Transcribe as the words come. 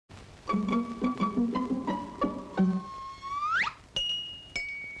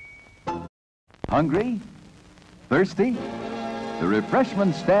Hungry? Thirsty? The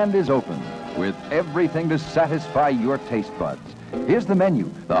refreshment stand is open with everything to satisfy your taste buds. Here's the menu: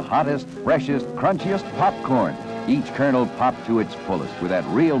 the hottest, freshest, crunchiest popcorn, each kernel popped to its fullest with that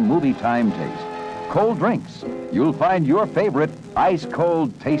real movie time taste. Cold drinks. You'll find your favorite ice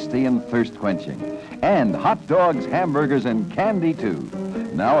cold, tasty, and thirst quenching. And hot dogs, hamburgers, and candy too.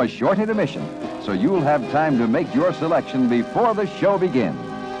 Now a short intermission, so you'll have time to make your selection before the show begins.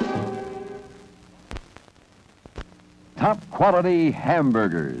 Top quality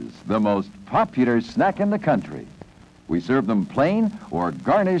hamburgers, the most popular snack in the country. We serve them plain or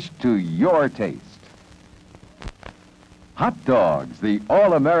garnished to your taste. Hot dogs, the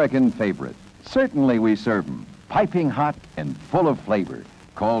all-American favorite. Certainly we serve them, piping hot and full of flavor.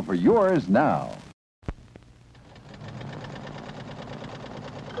 Call for yours now.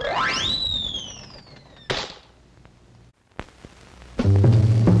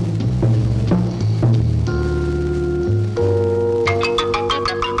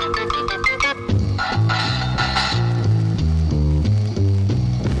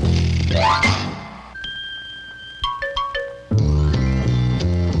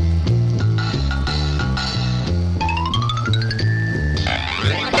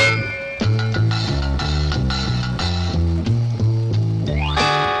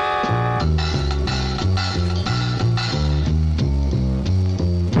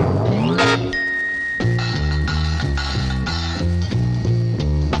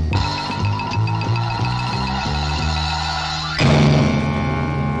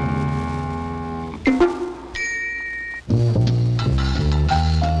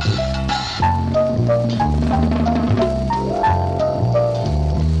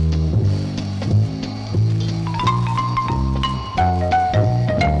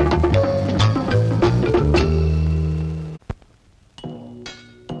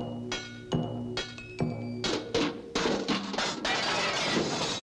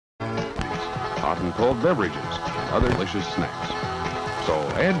 Hot and cold beverages, and other delicious snacks. So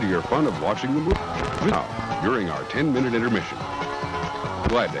add to your fun of watching the movie now during our 10-minute intermission.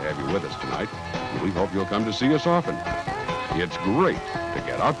 Glad to have you with us tonight, and we hope you'll come to see us often. It's great to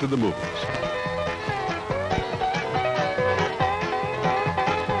get out to the movies.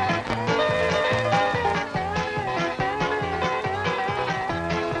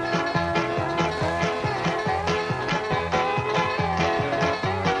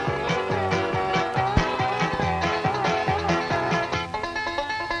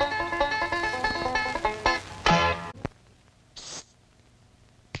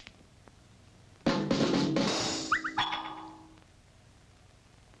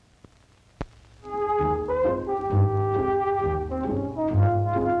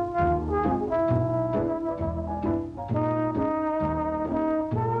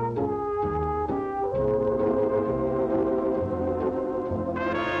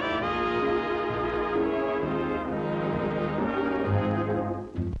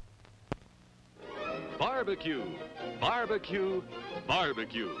 Barbecue, barbecue,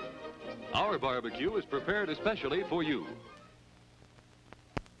 barbecue. Our barbecue is prepared especially for you.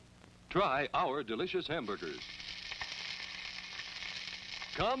 Try our delicious hamburgers.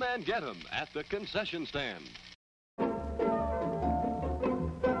 Come and get them at the concession stand.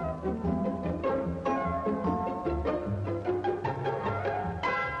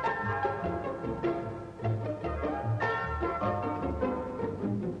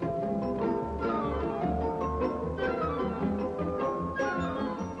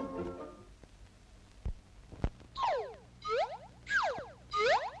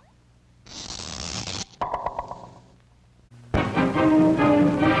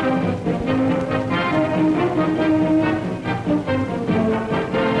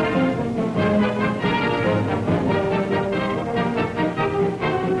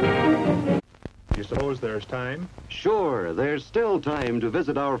 There's time? Sure, there's still time to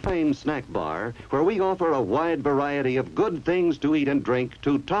visit our famed snack bar, where we offer a wide variety of good things to eat and drink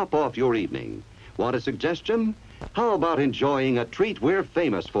to top off your evening. Want a suggestion? How about enjoying a treat we're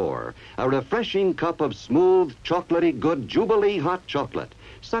famous for? A refreshing cup of smooth, chocolatey good Jubilee hot chocolate.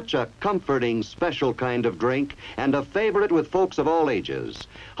 Such a comforting, special kind of drink, and a favorite with folks of all ages.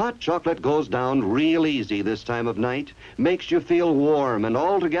 Hot chocolate goes down real easy this time of night, makes you feel warm and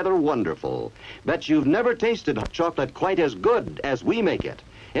altogether wonderful. Bet you've never tasted hot chocolate quite as good as we make it.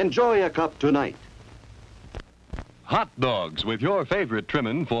 Enjoy a cup tonight. Hot dogs with your favorite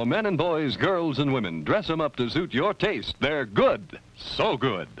trimmin' for men and boys, girls and women. Dress them up to suit your taste. They're good. So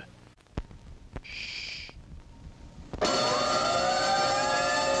good.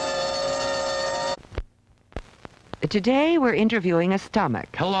 Today we're interviewing a stomach.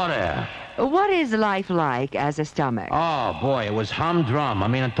 Hello there. What is life like as a stomach? Oh, boy, it was humdrum. I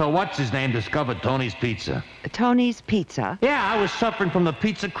mean, until what's-his-name discovered Tony's Pizza. Tony's Pizza? Yeah, I was suffering from the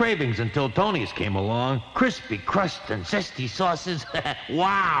pizza cravings until Tony's came along. Crispy crust and zesty sauces.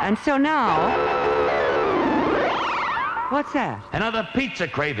 Wow. And so now... What's that? Another pizza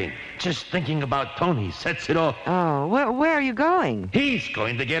craving. Just thinking about Tony sets it off. Oh, where are you going? He's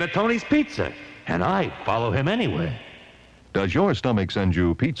going to get a Tony's Pizza, and I follow him anywhere. Does your stomach send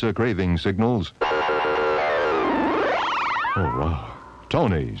you pizza craving signals? Oh, wow.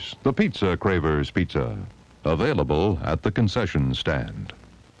 Tony's, the Pizza Cravers Pizza. Available at the concession stand.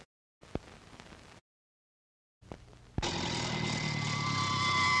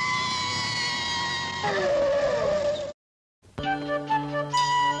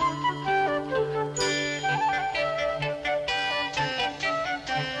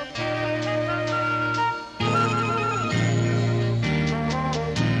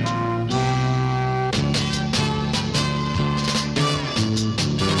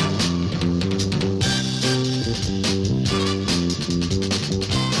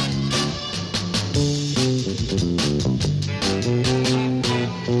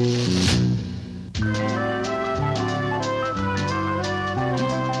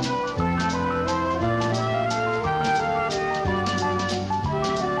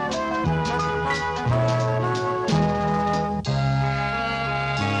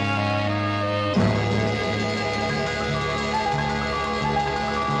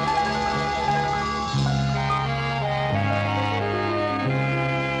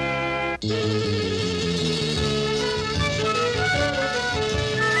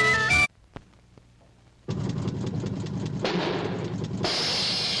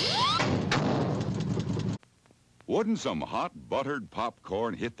 Wouldn't some hot buttered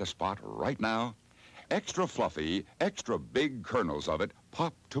popcorn hit the spot right now? Extra fluffy, extra big kernels of it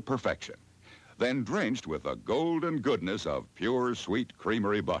popped to perfection. Then drenched with the golden goodness of pure sweet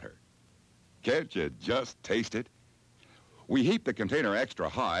creamery butter. Can't you just taste it? We heat the container extra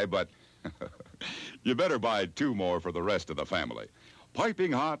high, but you better buy 2 more for the rest of the family.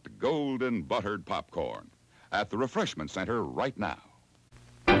 Piping hot, golden buttered popcorn at the refreshment center right now.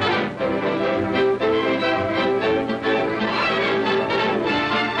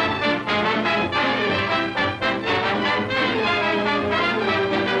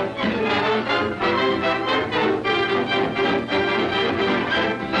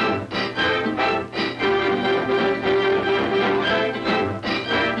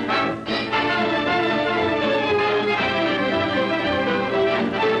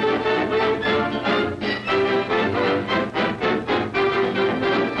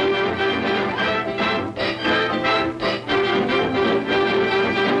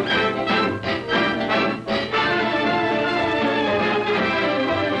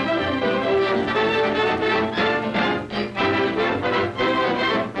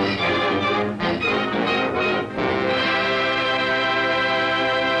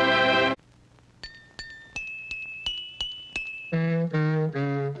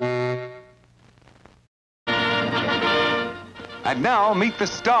 And now, meet the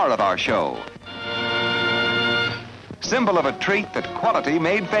star of our show. Symbol of a treat that quality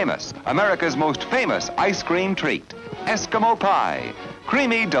made famous. America's most famous ice cream treat. Eskimo pie.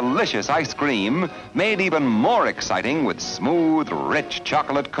 Creamy, delicious ice cream made even more exciting with smooth, rich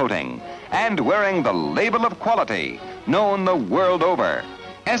chocolate coating. And wearing the label of quality, known the world over.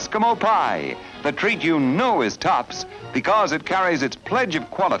 Eskimo pie, the treat you know is tops because it carries its pledge of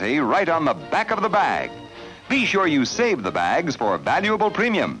quality right on the back of the bag. Be sure you save the bags for valuable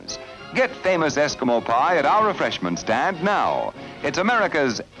premiums. Get famous Eskimo pie at our refreshment stand now. It's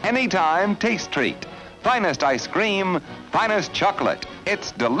America's anytime taste treat. Finest ice cream, finest chocolate.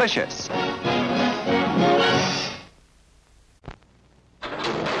 It's delicious.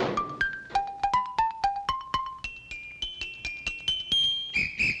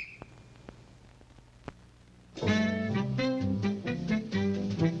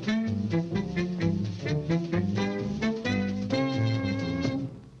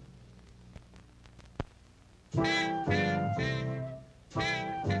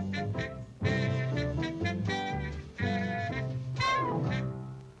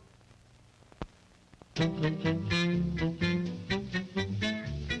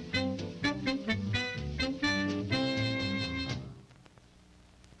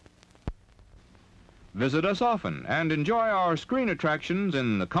 Visit us often and enjoy our screen attractions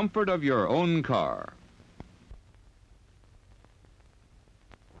in the comfort of your own car.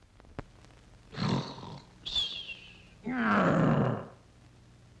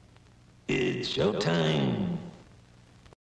 It's showtime.